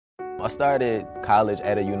I started college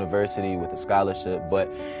at a university with a scholarship,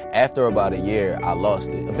 but after about a year, I lost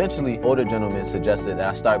it. Eventually, older gentlemen suggested that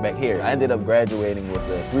I start back here. I ended up graduating with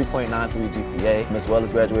a 3.93 GPA, as well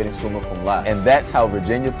as graduating summa cum laude. And that's how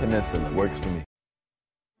Virginia Peninsula works for me.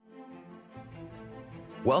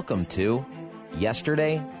 Welcome to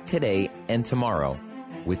Yesterday, Today, and Tomorrow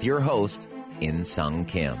with your host, In Sung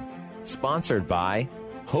Kim. Sponsored by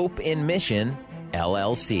Hope in Mission,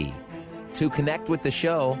 LLC. To connect with the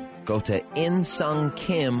show, go to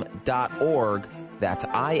insungkim.org. That's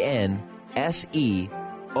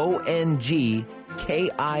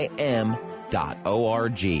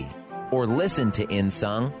INSEONGKIM.org. Or listen to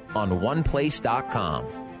InSung on oneplace.com.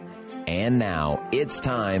 And now it's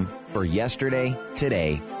time for Yesterday,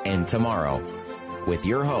 Today, and Tomorrow with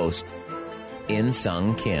your host, In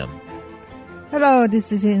Sung Kim. Hello,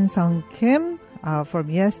 this is In Sung Kim from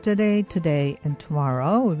Yesterday, Today, and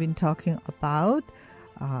Tomorrow. We've been talking about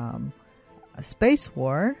space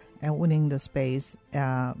war and winning the space.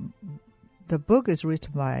 The book is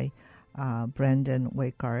written by Brendan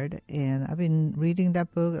Wakard, and I've been reading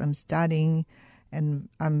that book. I'm studying, and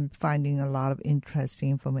I'm finding a lot of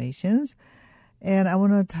interesting informations. And I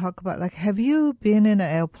want to talk about, have you been in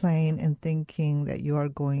an airplane and thinking that you are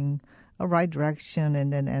going a right direction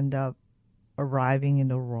and then end up arriving in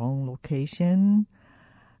the wrong location?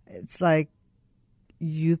 It's like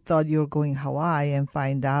you thought you were going Hawaii and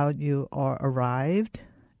find out you are arrived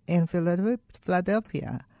in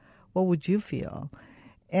Philadelphia. What would you feel?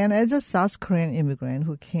 And as a South Korean immigrant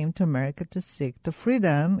who came to America to seek the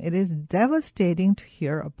freedom, it is devastating to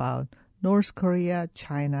hear about North Korea,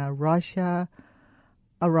 China, Russia,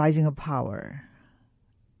 a rising of power.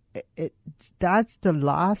 That's the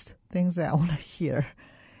last things that I want to hear.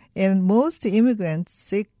 And most immigrants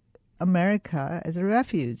seek America as a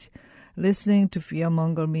refuge. Listening to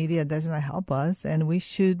fear-monger media does not help us, and we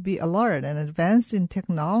should be alert and advanced in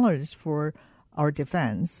technologies for our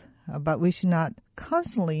defense. But we should not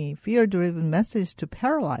constantly fear-driven message to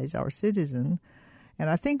paralyze our citizen. And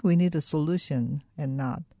I think we need a solution and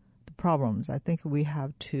not the problems. I think we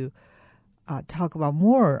have to talk about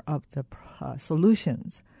more of the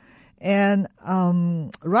solutions. And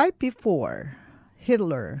right before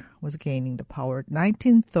Hitler was gaining the power,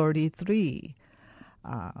 1933,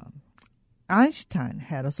 Einstein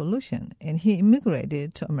had a solution, and he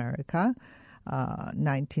immigrated to America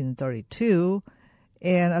 1932.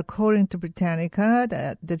 And according to Britannica,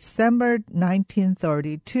 that December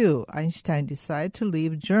 1932, Einstein decided to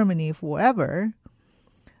leave Germany forever.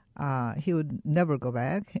 He would never go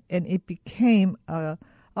back. And it became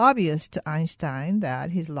obvious to Einstein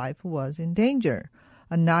that his life was in danger.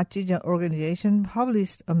 A Nazi organization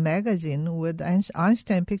published a magazine with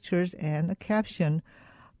Einstein pictures and a caption,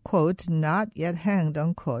 quote, "not yet hanged,"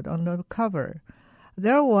 unquote, on the cover.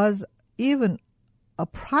 There was even a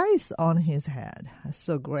price on his head.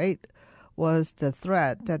 So great was the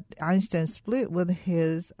threat that Einstein split with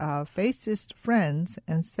his fascist friends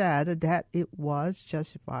and said that it was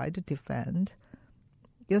justified to defend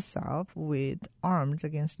yourself with arms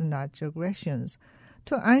against the Nazi aggressions.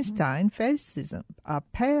 To Einstein, fascism,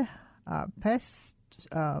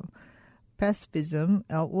 pacifism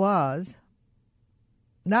was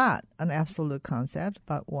not an absolute concept,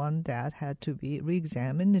 but one that had to be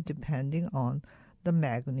re-examined depending on the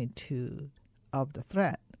magnitude of the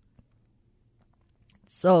threat.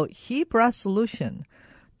 So he brought solution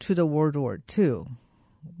to the World War II.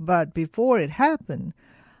 But before it happened,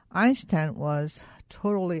 Einstein was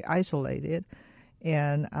totally isolated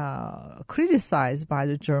and criticized by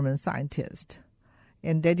the German scientists.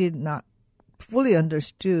 And they did not fully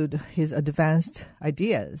understood his advanced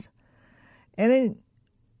ideas. And then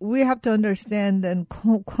we have to understand that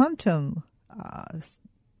quantum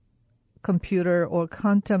computer or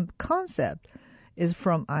quantum concept is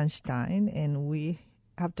from Einstein, and we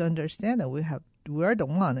have to understand that we're the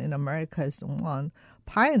one in America is the one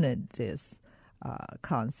pioneered this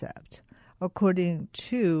concept. According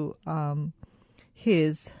to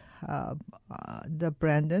the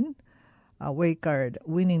Brendan Wakard,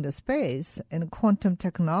 winning the space and quantum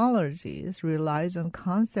technologies relies on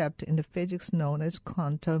concept in the physics known as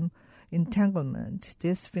quantum entanglement.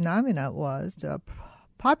 This phenomena was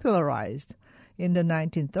popularized in the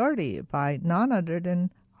 1930s by none other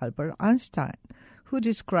than Albert Einstein, who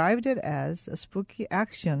described it as a spooky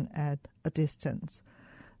action at a distance.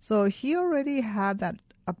 So he already had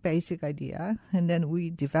a basic idea, and then we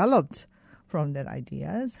developed from that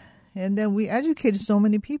ideas, and then we educated so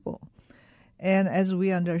many people. And as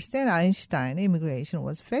we understand, Einstein immigration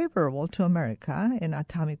was favorable to America, and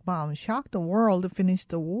atomic bomb shocked the world to finish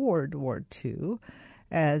the World War II.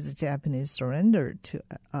 as the Japanese surrendered to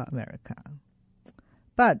America.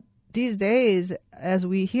 But these days, as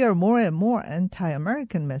we hear more and more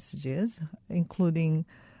anti-American messages, including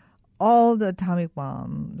all the atomic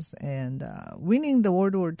bombs and winning the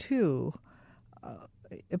World War II,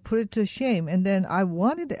 it put it to shame. And then I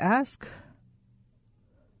wanted to ask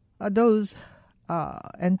those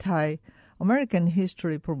anti-American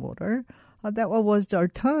history promoter that what was the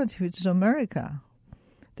alternative to America?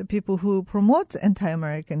 The people who promote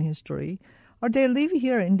anti-American history, or they live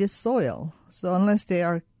here in this soil. So unless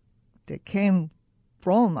they came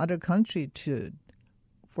from other country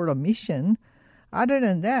for a mission, other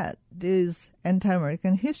than that, this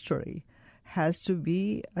anti-American history has to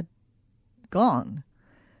be gone.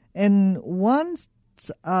 And one's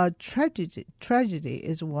tragedy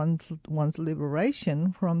is one's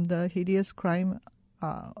liberation from the hideous crime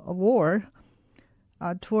of war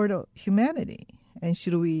toward humanity. And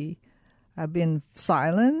should we have been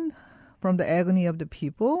silent from the agony of the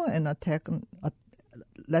people and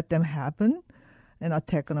let them happen and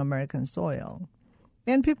attack on American soil?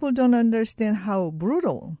 And people don't understand how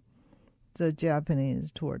brutal the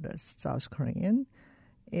Japanese toward the South Korean,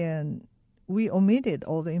 and we omitted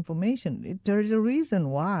all the information. There's a reason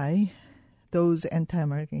why those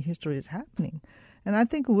anti-American history is happening. And I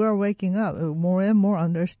think we're waking up, more and more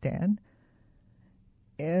understand,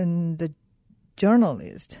 and the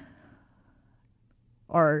journalists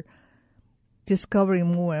are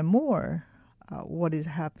discovering more and more what is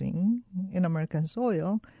happening in American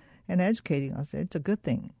soil and educating us. It's a good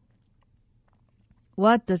thing.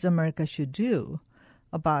 What does America should do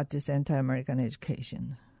about this anti-American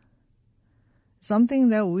education? Something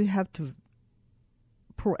that we have to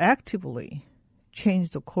proactively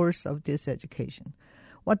change the course of this education.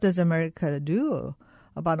 What does America do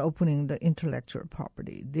about opening the intellectual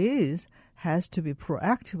property? This has to be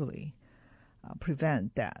proactively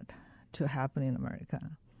prevent that to happen in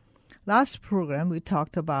America. Last program, we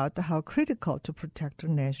talked about how critical to protect our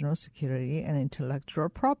national security and intellectual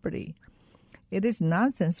property. It is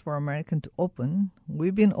nonsense for Americans to open.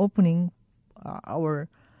 We've been opening our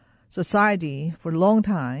society for a long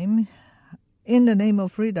time in the name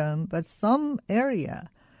of freedom, but some area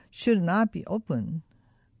should not be open,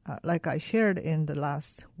 like I shared in the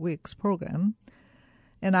last week's program.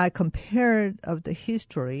 And I compared of the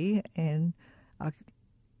history and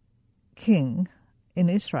king in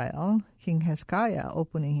Israel, King Hezekiah,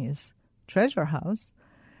 opening his treasure house.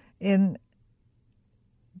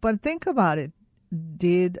 But think about it.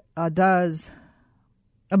 Do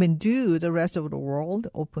the rest of the world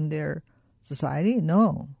open their society?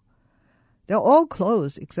 No. They're all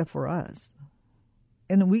closed except for us.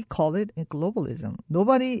 And we call it globalism.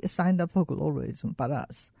 Nobody signed up for globalism but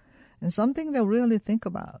us. And something to really think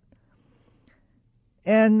about.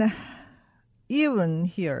 And even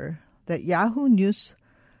here, that Yahoo News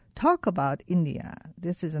talk about India.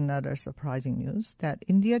 This is another surprising news, that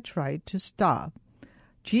India tried to stop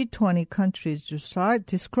G20 countries to start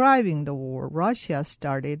describing the war Russia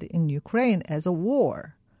started in Ukraine as a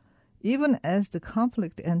war, even as the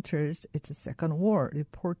conflict enters its second war,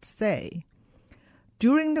 reports say.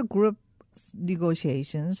 During the group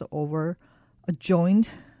negotiations over a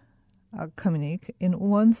joint communique in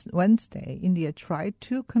Wednesday, India tried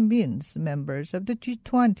to convince members of the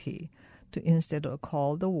G20 to instead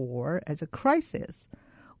call the war as a crisis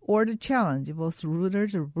or the challenge, both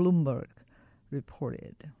Reuters and Bloomberg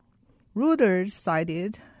reported. Reuters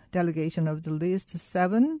cited delegation of the list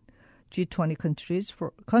 7 G20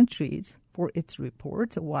 countries for its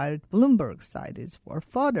report, while Bloomberg cited for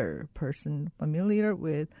further person familiar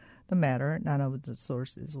with the matter. None of the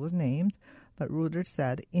sources was named, but Reuters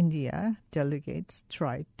said India delegates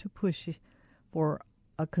tried to push for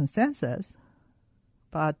a consensus,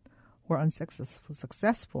 but were unsuccessful.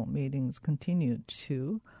 Successful meetings continued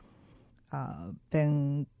to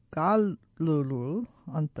Bengaluru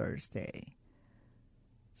on Thursday.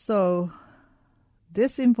 So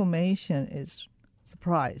this information is a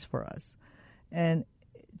surprise for us. And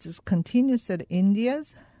it just continues that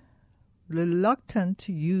India's reluctant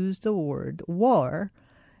to use the word war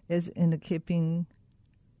is in keeping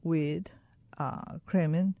with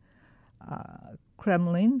Kremlin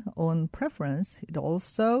own preference. It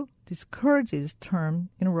also discourages term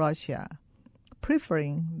in Russia,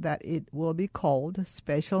 preferring that it will be called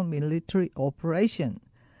special military operation,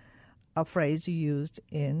 a phrase used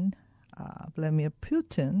in Vladimir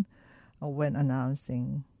Putin when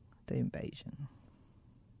announcing the invasion.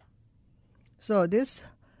 So this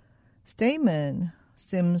statement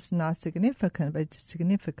seems not significant, but it's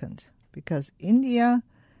significant because India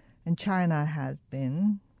and China have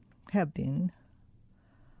been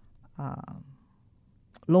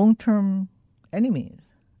long-term enemies.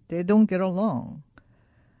 They don't get along.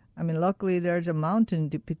 I mean, luckily there's a mountain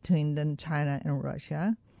between China and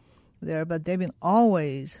Russia there, but they've been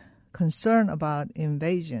always concerned about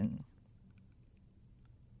invasion.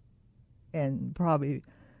 And probably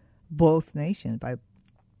by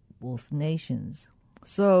both nations.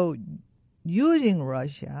 So using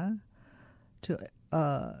Russia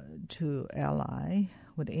to ally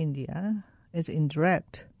with India is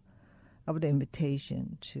indirect of the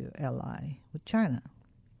invitation to ally with China.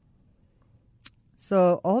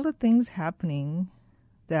 So all the things happening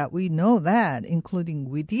that we know that, including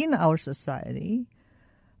within our society,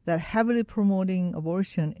 that heavily promoting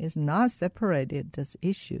abortion is not separated as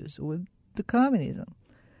issues with the communism.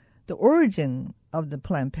 The origin of the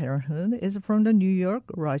Planned Parenthood is from the New York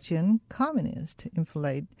Russian communists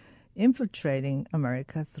infiltrating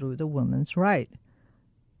America through the women's right.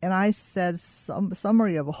 And I said some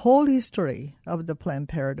summary of a whole history of the Planned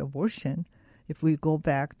Parenthood abortion. If we go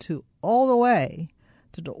back to all the way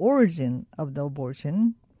to the origin of the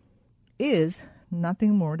abortion, is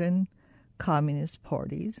nothing more than communist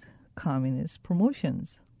parties, communist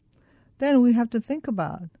promotions. Then we have to think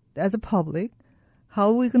about, as a public, how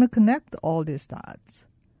are we going to connect all these dots?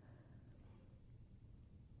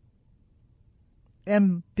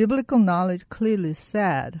 And biblical knowledge clearly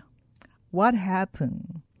said what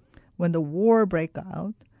happened when the war broke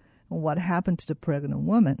out and what happened to the pregnant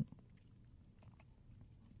woman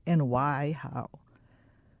and why, how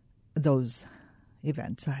those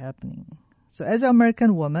events are happening. So as an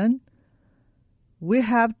American woman, we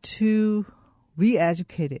have to be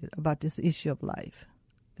educated about this issue of life,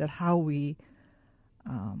 that how we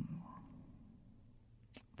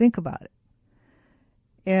think about it.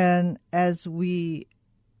 And as we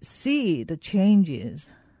see the changes,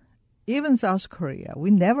 even South Korea, we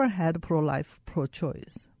never had pro-life,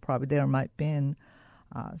 pro-choice. Probably there might have been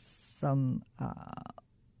some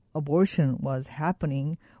abortion was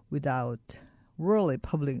happening without really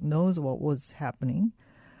public knows what was happening.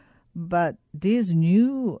 But this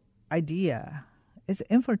new idea is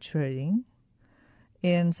infiltrating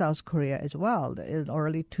in South Korea as well. In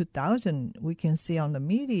early 2000, we can see on the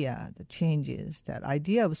media the changes, that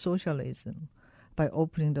idea of socialism by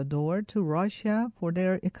opening the door to Russia for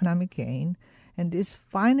their economic gain. And this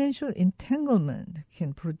financial entanglement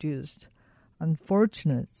can produce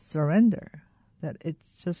unfortunate surrender, that it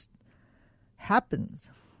just happens.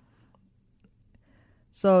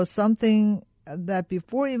 So something that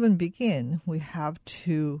before even begin, we have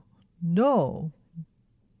to know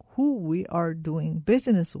who we are doing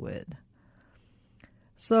business with.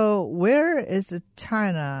 So where is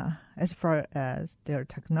China as far as their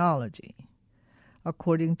technology?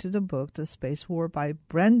 According to the book, The Space War by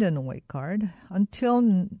Brendan Weichard,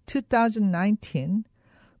 until 2019,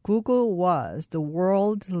 Google was the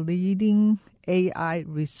world's leading AI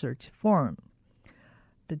research firm.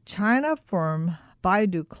 The China firm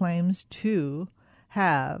Baidu claims to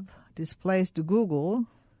have displaced Google,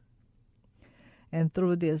 and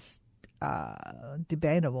through this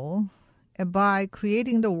debatable, and by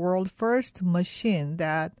creating the world's first machine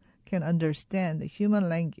that can understand the human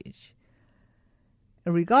language.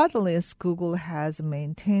 Regardless, Google has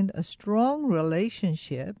maintained a strong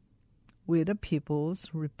relationship with the People's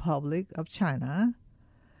Republic of China.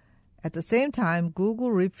 At the same time,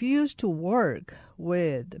 Google refused to work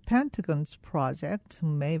with the Pentagon's project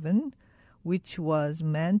Maven, which was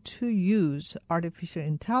meant to use artificial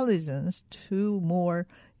intelligence to more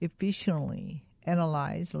efficiently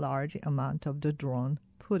analyze large amounts of the drone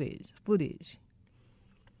footage.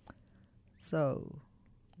 So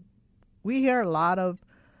we hear a lot of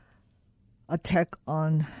attack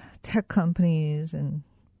on tech companies,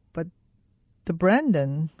 but the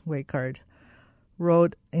Brendan Weichard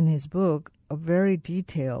wrote in his book a very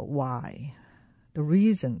detailed why, the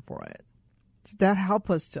reason for it. So that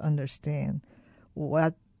helps us to understand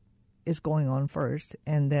what is going on first,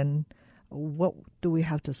 and then what do we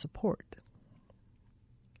have to support.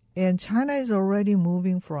 And China is already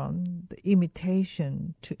moving from the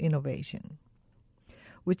imitation to innovation,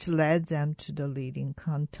 which led them to the leading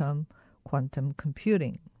quantum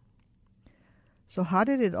computing. So how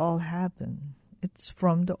did it all happen? It's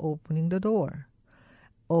from the opening the door,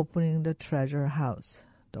 opening the treasure house,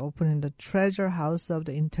 opening the treasure house of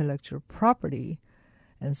the intellectual property,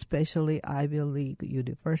 and especially Ivy League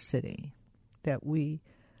University, that we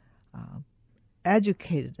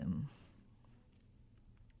educated them.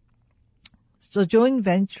 So joint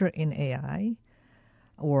venture in AI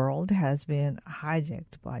world has been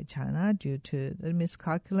hijacked by China due to the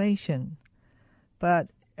miscalculation.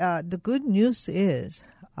 But the good news is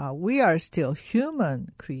we are still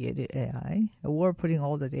human-created AI. We're putting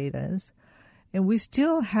all the data, and we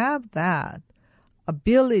still have that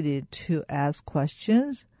ability to ask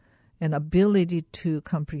questions, an ability to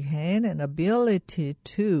comprehend, an ability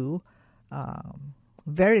to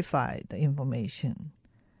verify the information.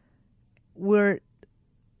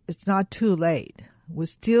 It's not too late. We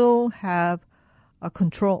still have a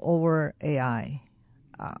control over AI.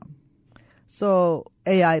 So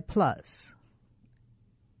AI plus.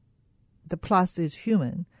 The plus is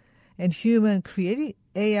human, and human created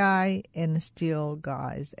AI and still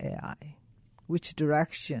guides AI, which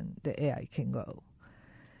direction the AI can go.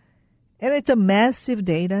 And it's a massive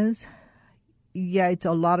data. Yeah, it's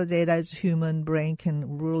a lot of data as human brain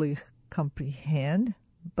can really comprehend,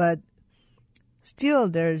 but still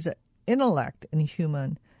there's intellect in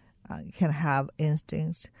human can have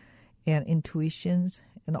instincts and intuitions,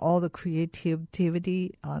 and all the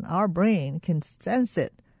creativity on our brain can sense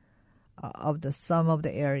it of some of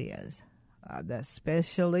the areas. That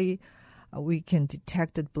especially we can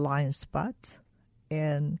detect the blind spots,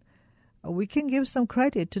 and we can give some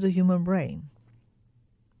credit to the human brain.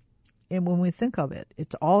 And when we think of it,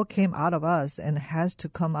 it all came out of us and has to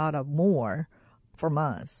come out of more from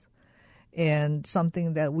us. And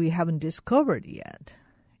something that we haven't discovered yet,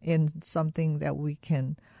 and something that we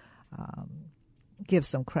can give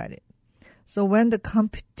some credit. So when the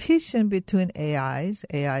competition between AI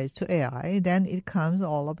to AI, then it comes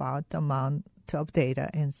all about the amount of data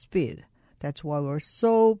and speed. That's why we're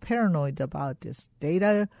so paranoid about this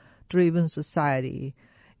data-driven society,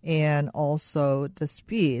 and also the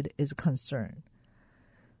speed is a concern.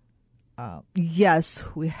 Yes,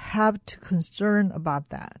 we have to concern about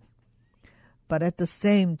that. But at the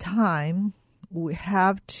same time, we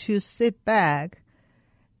have to sit back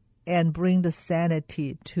and bring the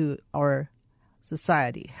sanity to our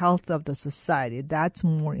society, health of the society. That's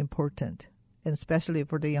more important, and especially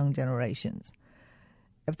for the young generations.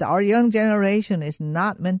 If our young generation is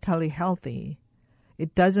not mentally healthy,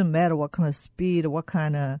 it doesn't matter what kind of speed, what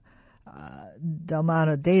kind of the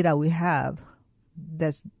amount of data we have.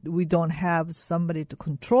 We don't have somebody to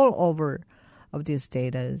control over of these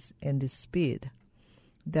data and this speed,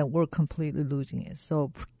 then we're completely losing it. So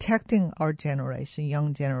protecting our generation,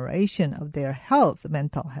 young generation, of their health,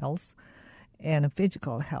 mental health, and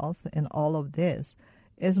physical health, and all of this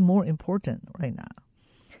is more important right now.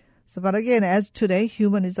 So, but again, as today,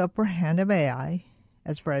 human is upper hand of AI,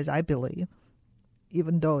 as far as I believe,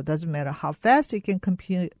 even though it doesn't matter how fast it can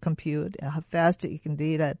compute and how fast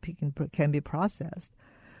data can be processed,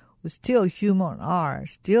 we still human are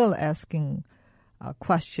still asking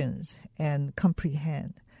questions and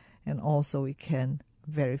comprehend, and also we can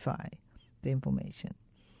verify the information.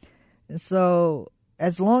 And so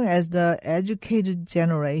as long as the educated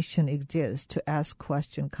generation exists to ask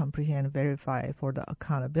question, comprehend, verify for the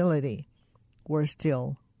accountability, we're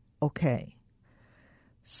still okay.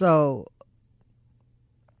 So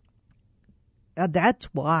that's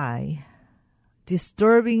why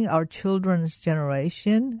disturbing our children's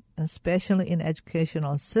generation, especially in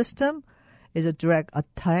educational system, is a direct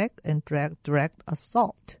attack and direct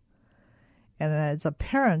assault. And as a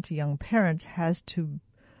parent, young parent has to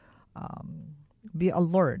be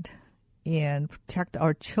alert and protect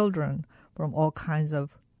our children from all kinds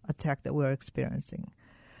of attack that we're experiencing.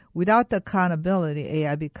 Without the accountability,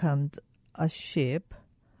 AI becomes a ship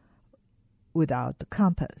without the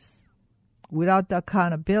compass. Without the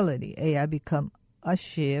accountability, AI becomes a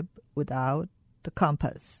ship without the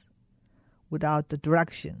compass, without the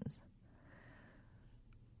directions.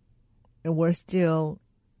 And we're still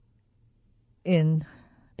in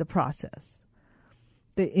the process.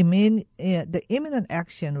 The imminent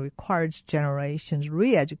action requires generations'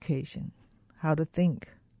 re-education, how to think,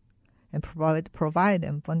 and provide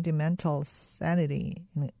them fundamental sanity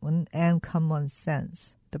and common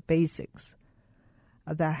sense, the basics.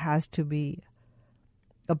 That has to be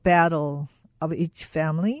a battle of each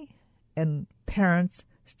family, and parents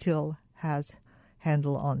still has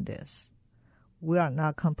handle on this. We are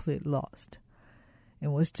not completely lost,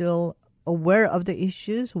 and we're still aware of the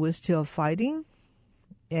issues. We're still fighting,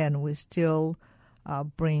 and we still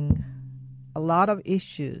bring a lot of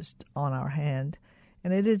issues on our hand,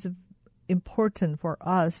 and it is important for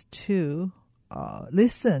us to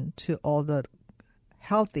listen to all the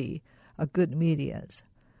healthy, good medias,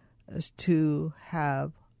 to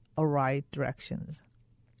have a right directions,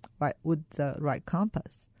 right, with the right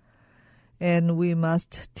compass. And we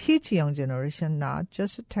must teach young generation not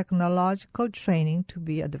just technological training to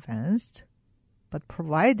be advanced, but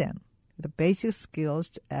provide them the basic skills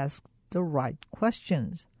to ask the right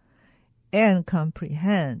questions and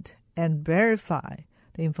comprehend and verify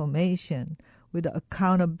the information with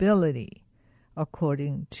accountability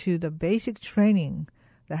according to the basic training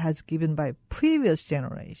that has given by previous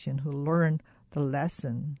generation who learned the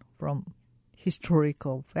lesson from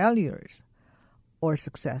historical failures or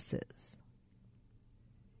successes.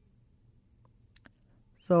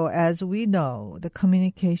 So as we know, the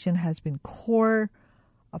communication has been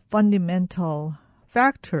a fundamental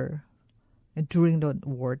factor during the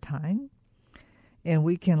wartime. And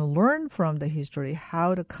we can learn from the history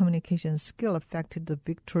how the communication skill affected the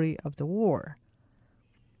victory of the war.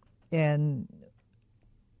 And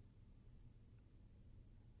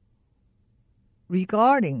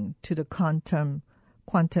regarding to the quantum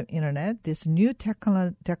internet, this new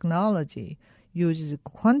technology uses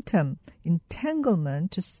quantum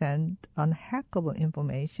entanglement to send unhackable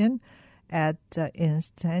information at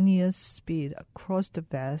instantaneous speed across the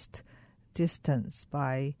vast distance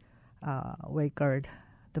by Wakeard,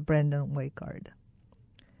 the Brendan Wakeard.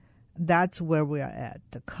 That's where we are at,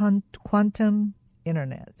 the quantum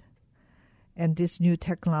internet. And this new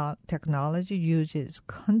technology uses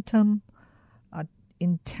quantum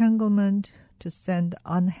entanglement to send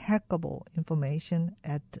unhackable information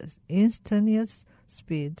at instantaneous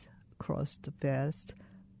speed across the vast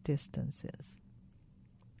distances.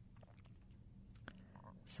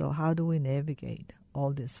 So how do we navigate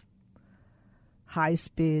all this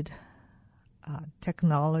high-speed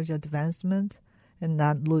technology advancement and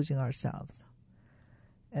not losing ourselves?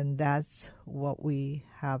 And that's what we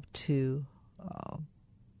have to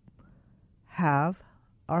have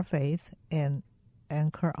our faith and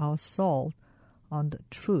anchor our soul on the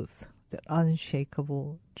truth, the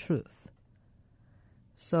unshakable truth.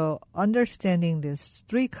 So understanding this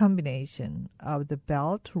three combination of the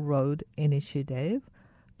Belt Road Initiative,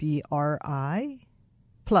 BRI,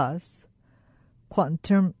 plus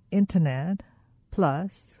quantum internet,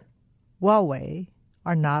 plus Huawei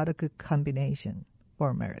are not a good combination for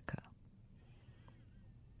America.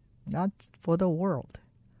 Not for the world.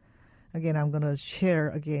 Again, I'm going to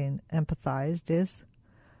empathize this.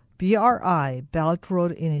 BRI, Belt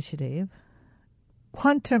Road Initiative,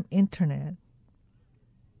 quantum internet,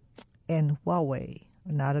 and Huawei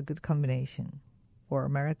are not a good combination for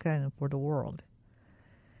America and for the world.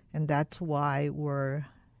 And that's why we're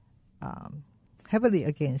heavily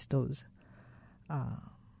against those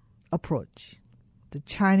approach. The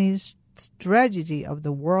Chinese strategy of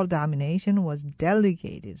the world domination was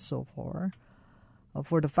delegated so far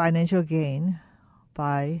for the financial gain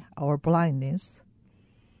by our blindness.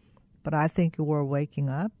 But I think we're waking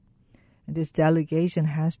up, and this delegation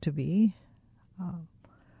has to be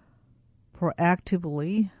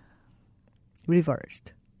proactively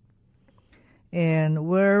reversed. And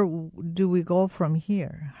where do we go from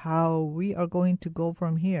here? How we are going to go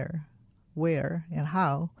from here, where and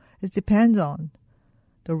how, it depends on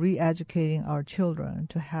the re-educating our children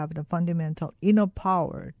to have the fundamental inner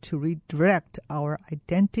power to redirect our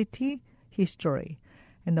identity, history,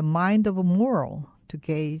 and the mind of a moral to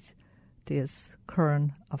gauge this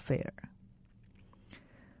current affair.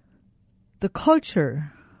 The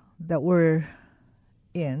culture that we're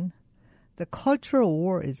in, the cultural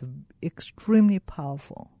war is extremely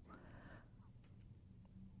powerful.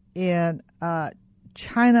 And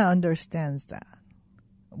China understands that.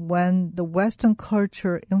 When the Western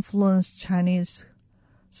culture influenced Chinese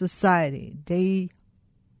society, they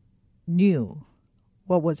knew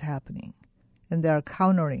what was happening. And they are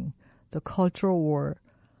countering the cultural war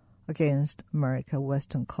against America,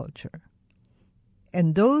 Western culture.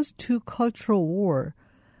 And those two cultural war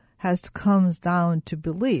comes down to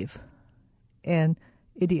belief and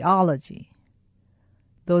ideology.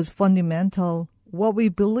 Those fundamental, what we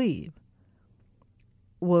believe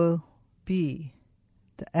will be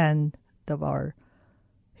the end of our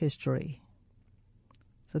history.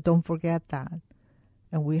 So don't forget that.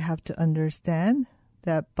 And we have to understand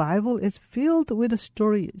that Bible is filled with the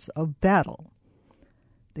stories of battle.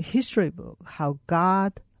 The history book, how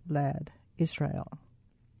God led Israel.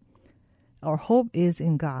 Our hope is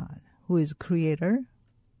in God, who is creator,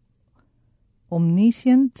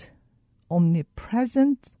 omniscient,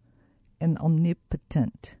 omnipresent, and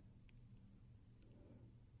omnipotent.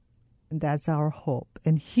 And that's our hope.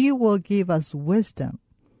 And He will give us wisdom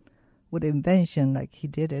with invention like He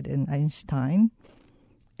did it in Einstein.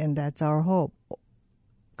 And that's our hope,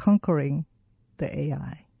 conquering the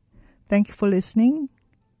AI. Thank you for listening.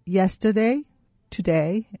 Yesterday,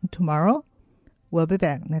 today, and tomorrow. We'll be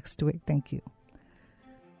back next week. Thank you.